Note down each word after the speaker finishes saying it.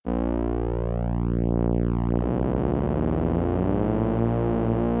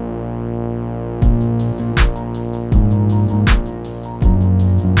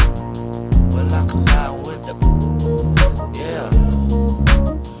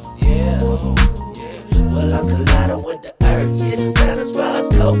I'm colliding with the earth. Yeah, the sound as well as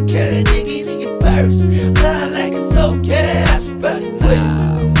cocaine. Digging in your purse. Lie like it's okay. I should probably quit.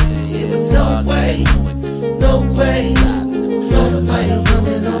 Yeah, it's no way. No way. No way.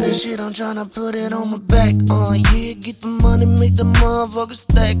 Running on this shit, I'm tryna put it on my back. Yeah, get the money, make the motherfucker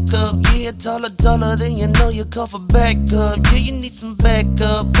stack up. Yeah, taller than you know you call for backup. Yeah, you need some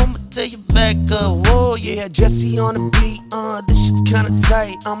backup. I'ma tell you back up. Whoa, yeah, Jesse on the beat. This shit's kinda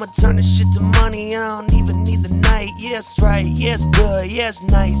tight. I'ma turn this shit to money. I don't even need the night. Yes, right. Yes, good. Yes,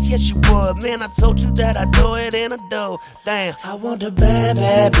 nice. Yes, you would. Man, I told you that I do it in a dough. Damn. I want the bad,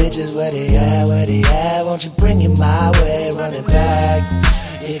 bad bitches. Where they at? Where they at? Won't you bring it my way? Run it back.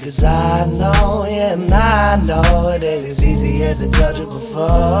 Yeah, cause I know, yeah, and I know it ain't as easy as I told you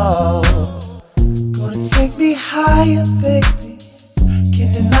before. Gonna take me higher, baby.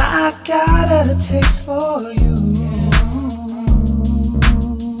 Can't deny I got a taste for you.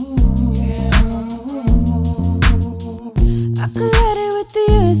 I collided with the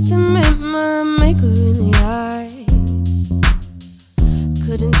earth and met my maker in the eyes.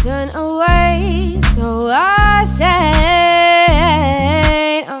 Couldn't turn away, so I said,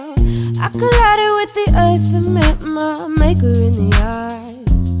 I collided with the earth and met my maker in the eyes.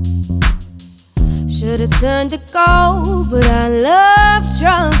 Should've turned to gold, but I love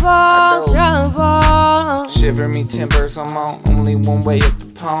trouble. Shiver me timbers, I'm on only one way up the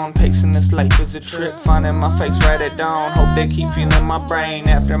pond. Pacing this life is a trip, finding my face right at dawn. Hope they keep feeling my brain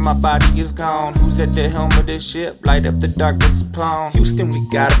after my body is gone. Who's at the helm of this ship? Light up the darkness upon Houston, we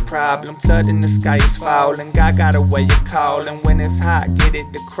got a problem. Flood in the sky is falling. God got a way of calling. When it's hot, get it,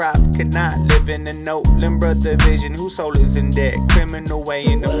 the crop could not live in an Oakland. Brother vision, whose soul is in debt? Criminal way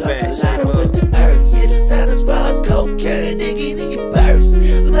in effect. With the earth, yeah, the sound as well as cocaine. Digging in your purse.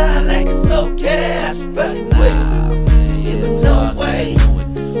 Lie like it's okay. I should probably quit. Yeah, it's no way.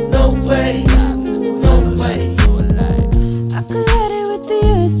 No way. No way. I collided with the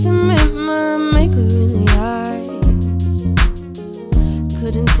earth and met my maker in the eyes.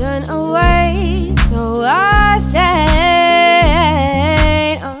 Couldn't turn away, so I said,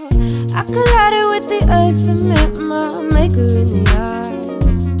 I collided with the earth and met my maker in the eyes.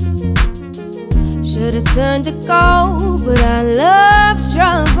 Should've turned to gold, but I love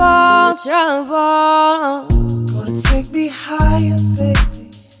trouble. Gonna take me higher, baby.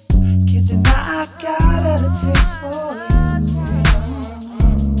 Can't deny I got a taste for you.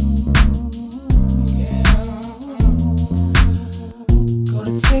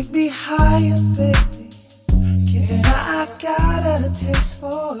 Gonna take me higher, baby. Can't deny I got a taste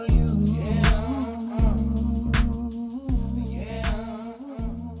for you.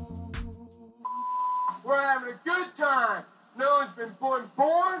 We're having a good time. No one's been born,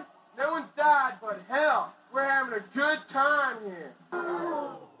 no one's died, but hell, we're having a good time here.